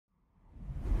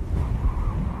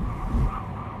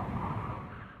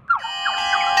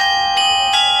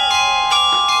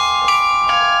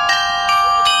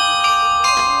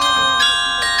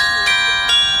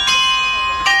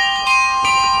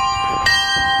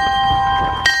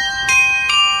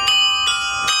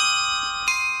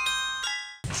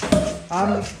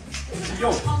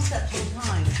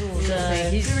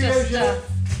He's just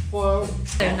so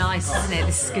nice, isn't it?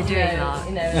 This skidooing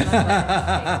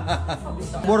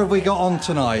What have we got on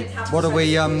tonight? What are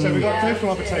we? So we've got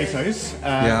tofu potatoes. We've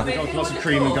got lots of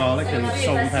cream and garlic and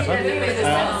salt and pepper.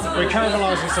 We're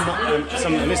caramelising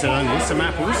some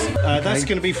apples. Okay. That's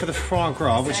going to be for the foie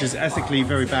gras, which is ethically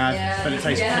very bad, but it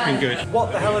tastes flipping good.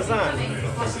 What the hell is that?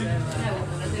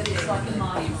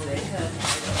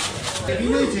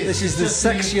 This is the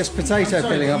sexiest potato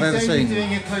filling I've ever seen.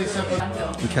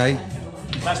 Okay.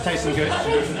 That's tasting good.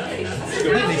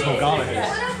 It needs more garlic.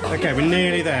 Okay, we're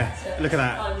nearly there. Look at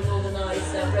that.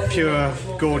 Pure,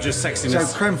 gorgeous sexiness.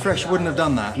 So creme fraiche wouldn't have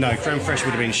done that? No, creme fraiche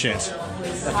would have been shit.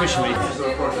 Officially.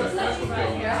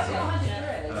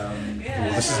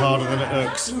 This is harder than it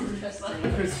looks. So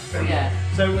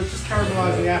we're just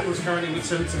caramelising the apples currently with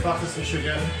some butter, some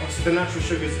sugar. Obviously the natural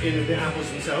sugar's in the apples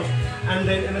themselves. And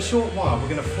then in a short while we're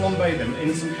going to flambe them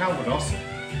in some calvados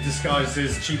disguised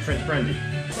as cheap French brandy.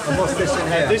 And what's this in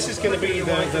here? This is going to be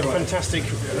the fantastic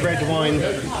red wine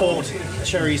port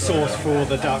cherry sauce for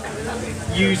the duck,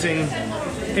 using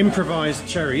improvised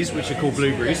cherries, which are called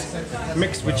blueberries,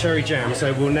 mixed with cherry jam,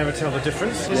 so we'll never tell the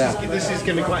difference. This is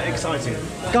going to be quite exciting.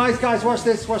 Guys, watch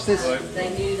this, watch this.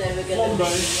 They knew they were going to be...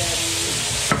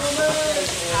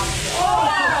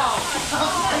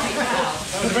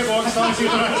 That was a bit more exciting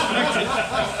than I expected.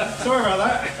 Sorry about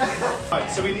that. Right,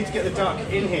 so we need to get the duck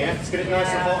in here. Let's get it nice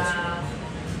and hot.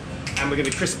 And we're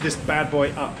going to crisp this bad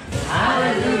boy up.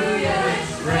 Hallelujah,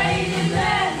 it's raining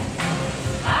men.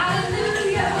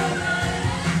 Hallelujah,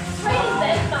 it's raining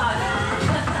men, God.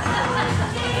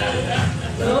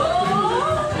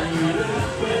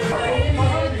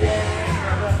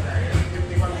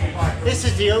 This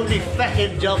is the only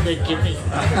feckin' job they give me.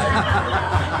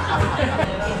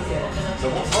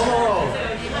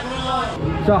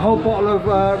 So a whole bottle of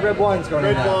red wine's gone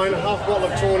in there. Red wine, half bottle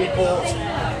of tawny port,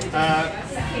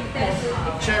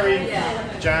 cherry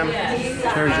jam,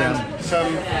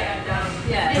 some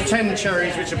pretend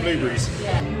cherries which are blueberries.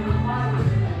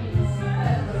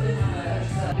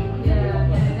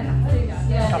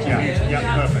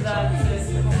 Yeah, perfect.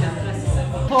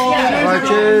 Right,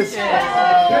 cheers.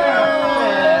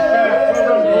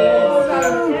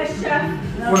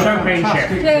 Well, champagne chef.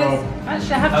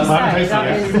 Actually, I have to say, that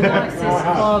is the nicest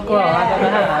foie gras I've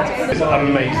ever had. It's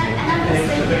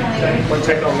amazing. Won't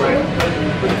take long, right?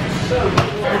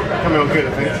 Coming on good, I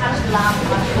think.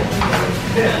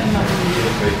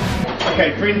 Okay,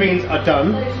 green beans are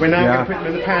done. We're now going to put them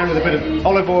in the pan with a bit of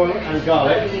olive oil and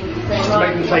garlic to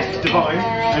make them taste divine,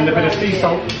 and a bit of sea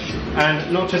salt,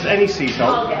 and not just any sea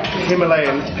salt,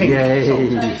 Himalayan pink salt.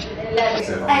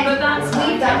 But that's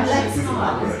me, let's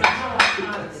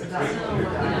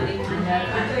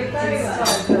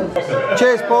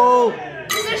Cheers, Paul. To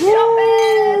the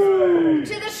shoppers!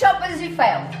 To the shoppers who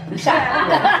failed.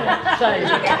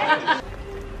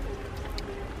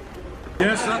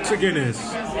 Yes, that's a Guinness.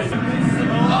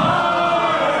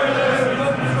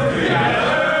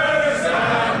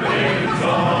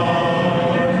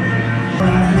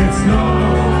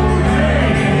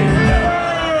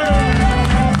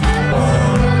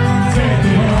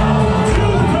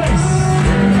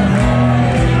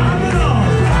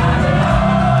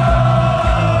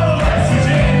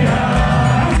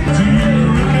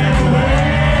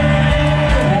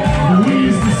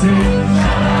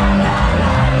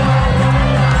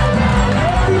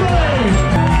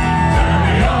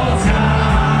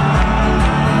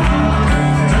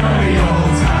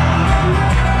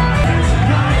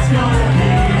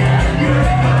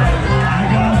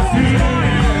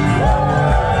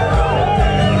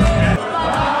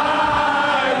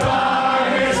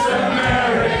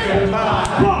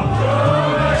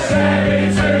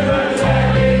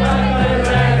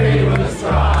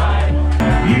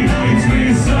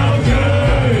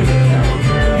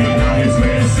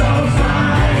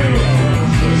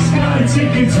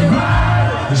 Tickets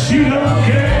ride, she don't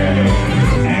care.